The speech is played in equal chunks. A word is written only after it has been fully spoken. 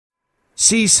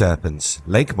Sea serpents,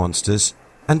 lake monsters,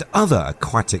 and other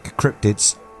aquatic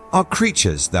cryptids are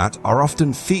creatures that are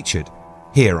often featured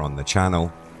here on the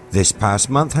channel. This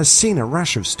past month has seen a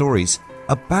rash of stories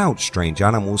about strange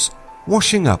animals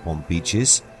washing up on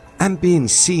beaches and being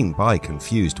seen by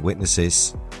confused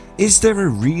witnesses. Is there a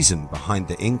reason behind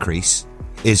the increase?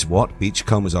 Is what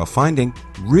beachcombers are finding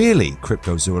really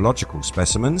cryptozoological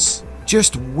specimens?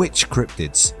 Just which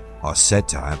cryptids are said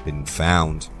to have been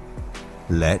found?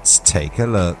 Let's take a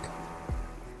look.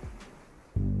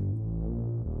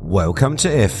 Welcome to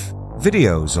IF,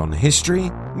 videos on history,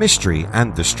 mystery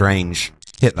and the strange.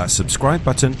 Hit that subscribe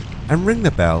button and ring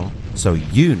the bell so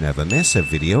you never miss a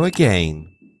video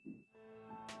again.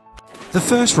 The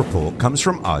first report comes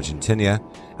from Argentina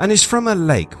and is from a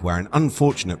lake where an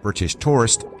unfortunate British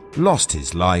tourist lost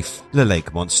his life. The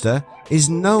lake monster is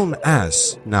known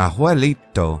as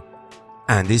Nahuelito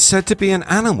and is said to be an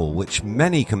animal which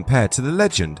many compare to the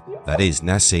legend that is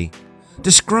Nessie.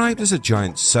 Described as a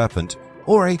giant serpent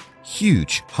or a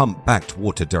huge humpbacked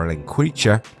water-dwelling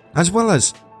creature, as well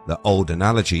as the old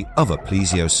analogy of a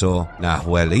plesiosaur,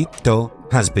 Nahuelito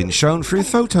has been shown through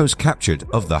photos captured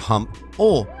of the hump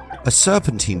or a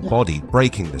serpentine body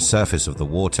breaking the surface of the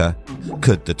water.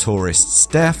 Could the tourist's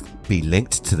death be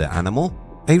linked to the animal?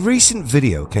 A recent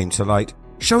video came to light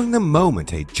showing the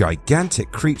moment a gigantic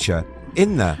creature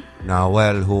in the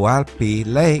Nahuelhualpi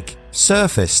lake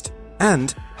surfaced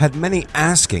and had many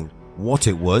asking what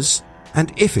it was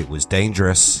and if it was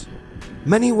dangerous.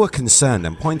 Many were concerned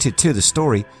and pointed to the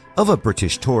story of a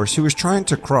British tourist who was trying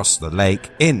to cross the lake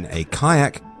in a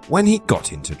kayak when he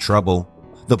got into trouble.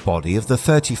 The body of the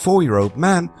 34-year-old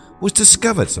man was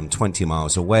discovered some 20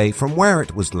 miles away from where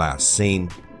it was last seen.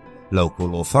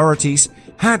 Local authorities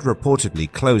had reportedly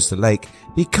closed the lake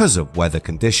because of weather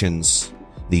conditions,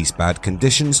 these bad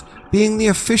conditions being the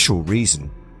official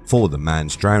reason for the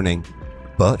man's drowning.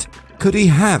 But could he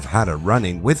have had a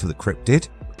run-in with the cryptid?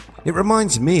 It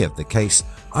reminds me of the case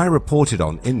I reported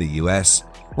on in the US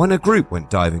when a group went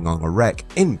diving on a wreck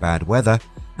in bad weather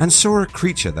and saw a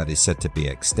creature that is said to be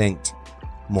extinct.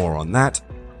 More on that,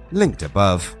 linked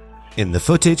above. In the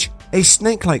footage, a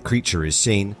snake-like creature is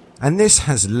seen, and this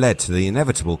has led to the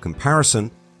inevitable comparison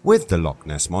with the Loch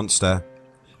Ness Monster.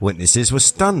 Witnesses were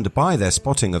stunned by their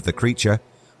spotting of the creature,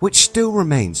 which still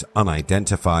remains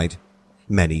unidentified.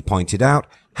 Many pointed out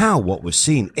how what was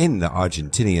seen in the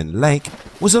Argentinian lake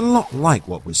was a lot like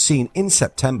what was seen in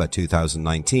September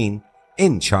 2019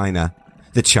 in China.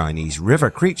 The Chinese river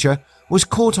creature was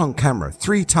caught on camera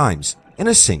 3 times in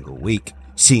a single week.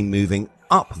 Seen moving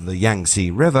up the Yangtze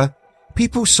River,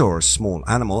 people saw a small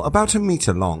animal about a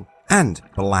meter long and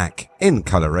black in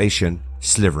coloration,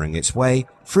 slithering its way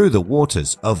through the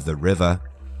waters of the river.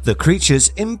 The creatures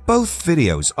in both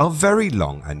videos are very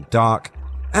long and dark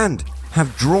and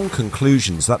have drawn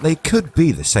conclusions that they could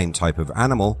be the same type of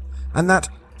animal and that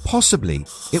possibly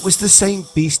it was the same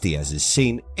beastie as is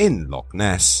seen in Loch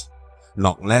Ness.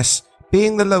 Loch Ness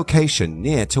being the location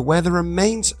near to where the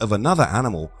remains of another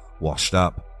animal washed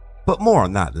up, but more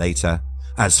on that later.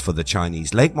 As for the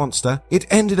Chinese lake monster,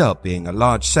 it ended up being a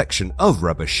large section of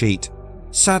rubber sheet.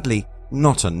 Sadly,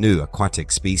 not a new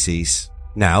aquatic species.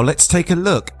 Now let's take a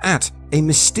look at a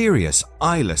mysterious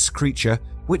eyeless creature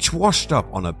which washed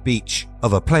up on a beach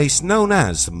of a place known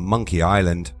as Monkey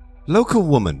Island. Local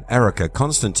woman Erica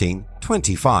Constantine,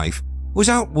 25, was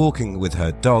out walking with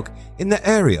her dog in the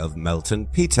area of Melton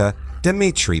Peter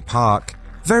Dimitri Park,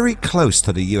 very close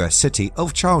to the US city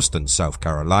of Charleston, South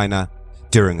Carolina.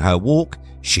 During her walk,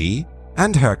 she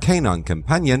and her canine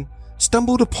companion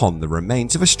stumbled upon the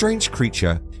remains of a strange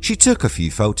creature. She took a few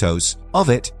photos of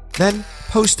it, then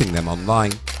posting them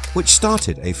online, which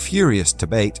started a furious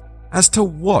debate as to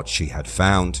what she had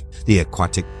found. The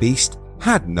aquatic beast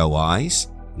had no eyes,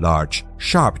 large,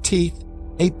 sharp teeth,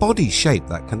 a body shape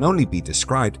that can only be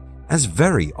described as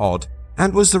very odd,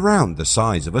 and was around the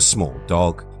size of a small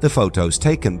dog. The photos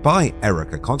taken by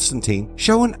Erica Constantine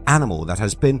show an animal that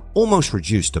has been almost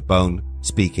reduced to bone.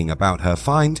 Speaking about her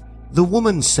find, the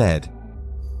woman said,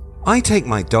 "I take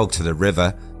my dog to the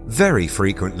river very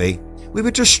frequently. We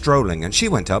were just strolling and she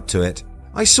went up to it.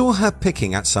 I saw her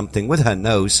picking at something with her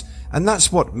nose, and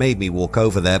that's what made me walk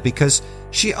over there, because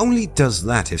she only does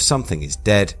that if something is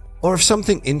dead or if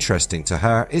something interesting to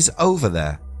her is over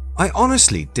there. I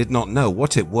honestly did not know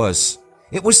what it was.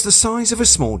 It was the size of a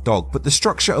small dog, but the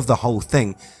structure of the whole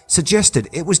thing suggested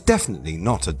it was definitely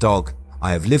not a dog.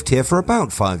 I have lived here for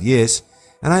about 5 years,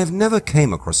 and I have never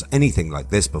came across anything like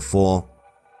this before."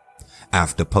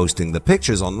 After posting the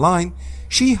pictures online,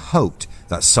 she hoped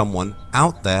that someone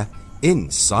out there in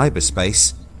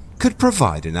cyberspace could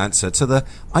provide an answer to the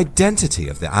identity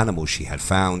of the animal she had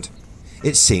found.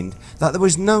 It seemed that there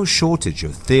was no shortage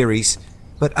of theories,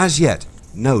 but as yet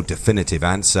no definitive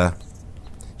answer.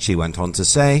 She went on to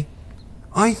say,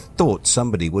 "I thought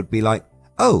somebody would be like,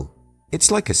 'Oh,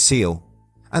 it's like a seal,'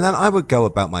 and then I would go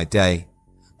about my day.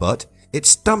 But it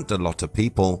stumped a lot of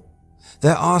people.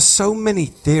 There are so many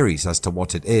theories as to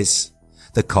what it is.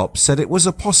 The cops said it was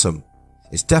a possum.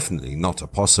 It's definitely not a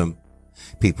possum.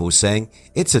 People saying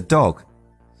it's a dog.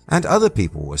 And other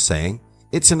people were saying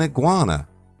it's an iguana.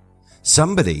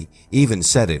 Somebody even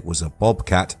said it was a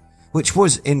bobcat, which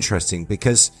was interesting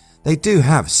because they do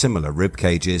have similar rib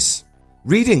cages."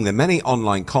 Reading the many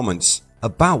online comments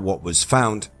about what was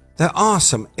found, there are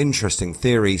some interesting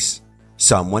theories.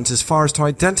 Some went as far as to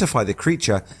identify the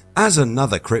creature as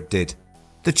another cryptid,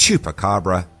 the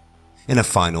chupacabra. In a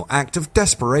final act of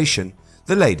desperation,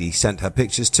 the lady sent her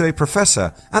pictures to a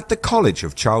professor at the College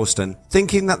of Charleston,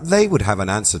 thinking that they would have an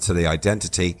answer to the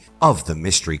identity of the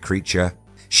mystery creature.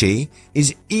 She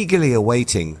is eagerly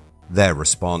awaiting their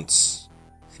response.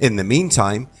 In the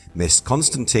meantime, Miss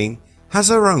Constantine has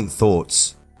her own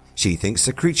thoughts. She thinks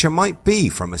the creature might be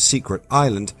from a secret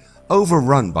island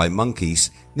overrun by monkeys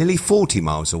nearly 40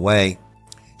 miles away.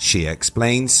 She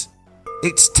explains,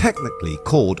 "It's technically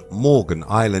called Morgan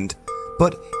Island,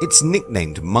 but it's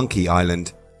nicknamed Monkey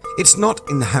Island. It's not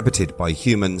inhabited by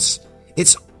humans.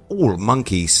 It's all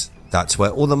monkeys. That's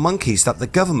where all the monkeys that the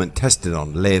government tested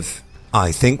on live.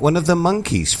 I think one of the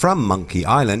monkeys from Monkey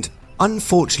Island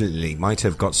unfortunately might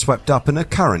have got swept up in a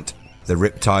current, the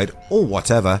riptide or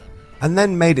whatever, and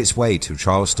then made its way to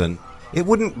Charleston. It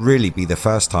wouldn't really be the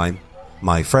first time.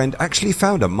 My friend actually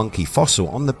found a monkey fossil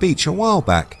on the beach a while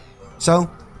back. So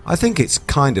I think it's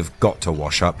kind of got to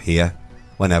wash up here.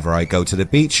 Whenever I go to the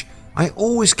beach, I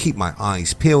always keep my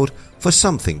eyes peeled for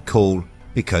something cool,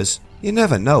 because you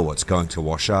never know what's going to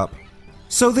wash up."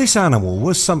 So this animal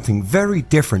was something very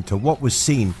different to what was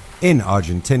seen in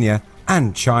Argentina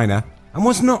and China, and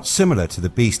was not similar to the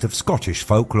beast of Scottish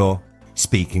folklore.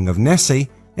 Speaking of Nessie,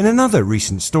 in another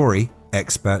recent story,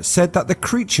 experts said that the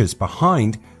creatures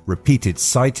behind repeated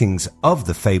sightings of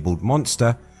the fabled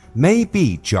monster may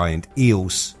be giant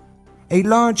eels. A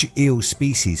large eel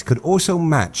species could also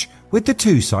match with the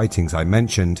two sightings I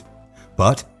mentioned.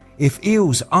 But if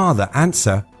eels are the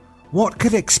answer, what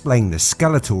could explain the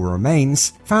skeletal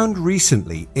remains found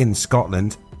recently in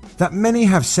Scotland that many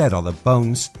have said are the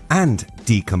bones and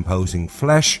decomposing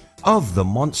flesh of the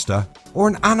monster or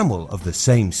an animal of the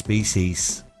same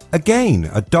species? Again,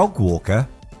 a dog walker,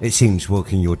 it seems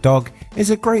walking your dog is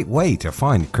a great way to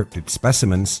find cryptid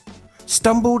specimens,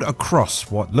 stumbled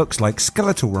across what looks like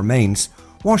skeletal remains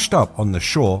washed up on the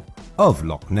shore of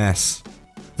Loch Ness.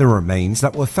 The remains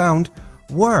that were found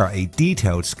were a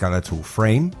detailed skeletal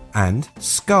frame and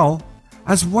skull,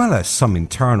 as well as some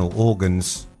internal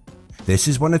organs. This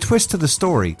is when a twist to the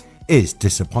story is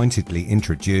disappointingly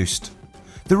introduced.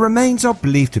 The remains are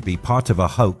believed to be part of a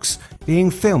hoax being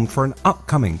filmed for an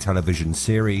upcoming television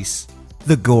series.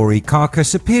 The gory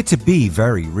carcass appeared to be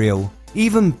very real,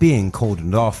 even being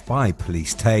cordoned off by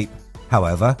police tape.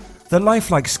 However, the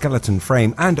lifelike skeleton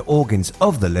frame and organs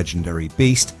of the legendary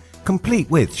beast, complete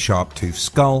with sharp-toothed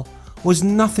skull, was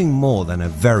nothing more than a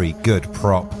very good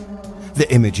prop.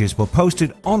 The images were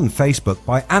posted on Facebook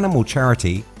by animal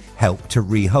charity Help to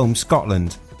Rehome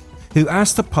Scotland, who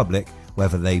asked the public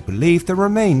whether they believed the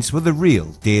remains were the real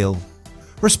deal.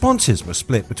 Responses were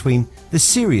split between the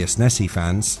serious Nessie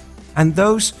fans and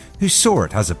those who saw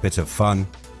it as a bit of fun.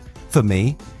 For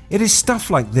me, it is stuff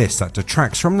like this that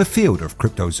detracts from the field of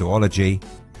cryptozoology.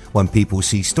 When people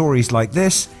see stories like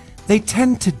this, they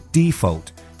tend to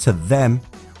default to them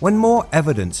when more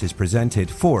evidence is presented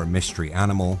for a mystery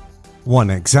animal. One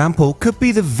example could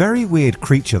be the very weird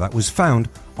creature that was found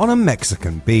on a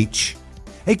Mexican beach.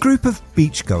 A group of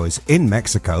beachgoers in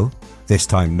Mexico, this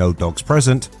time no dogs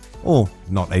present, or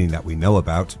not any that we know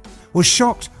about, was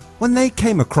shocked when they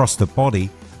came across the body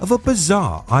of a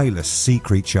bizarre eyeless sea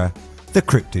creature. The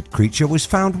cryptid creature was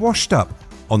found washed up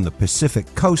on the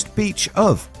Pacific coast beach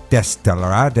of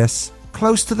Destelades,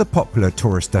 close to the popular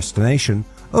tourist destination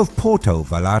of Puerto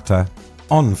Vallarta.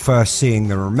 On first seeing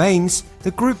the remains,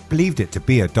 the group believed it to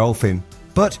be a dolphin,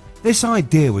 but this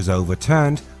idea was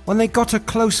overturned when they got a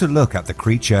closer look at the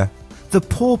creature. The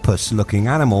porpoise-looking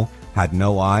animal had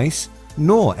no eyes,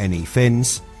 nor any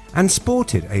fins, and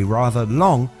sported a rather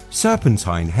long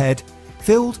serpentine head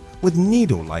filled with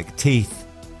needle-like teeth.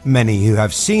 Many who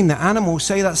have seen the animal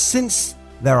say that since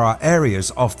there are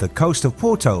areas off the coast of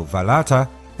Puerto Vallarta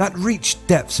that reach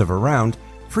depths of around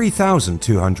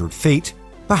 3,200 feet,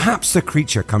 perhaps the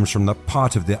creature comes from the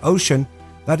part of the ocean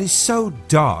that is so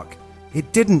dark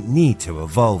it didn't need to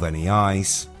evolve any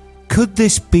eyes. Could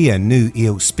this be a new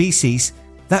eel species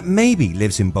that maybe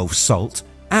lives in both salt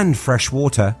and fresh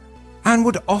water and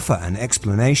would offer an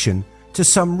explanation to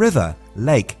some river,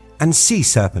 lake and sea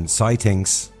serpent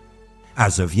sightings?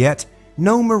 As of yet,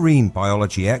 no marine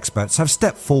biology experts have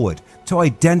stepped forward to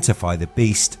identify the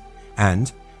beast,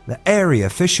 and the area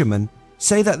fishermen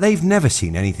say that they've never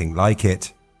seen anything like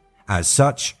it. As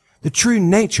such, the true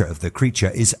nature of the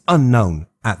creature is unknown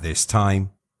at this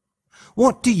time.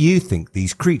 What do you think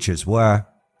these creatures were?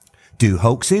 Do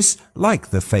hoaxes like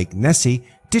the fake Nessie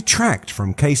detract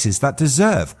from cases that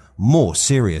deserve more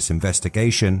serious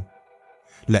investigation?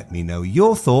 Let me know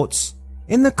your thoughts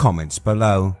in the comments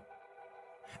below.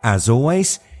 As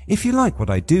always, if you like what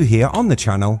I do here on the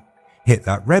channel, hit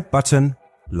that red button,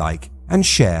 like and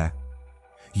share.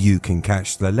 You can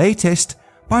catch the latest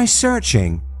by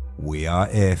searching We Are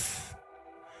If.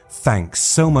 Thanks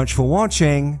so much for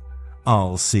watching.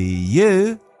 I'll see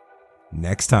you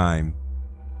next time.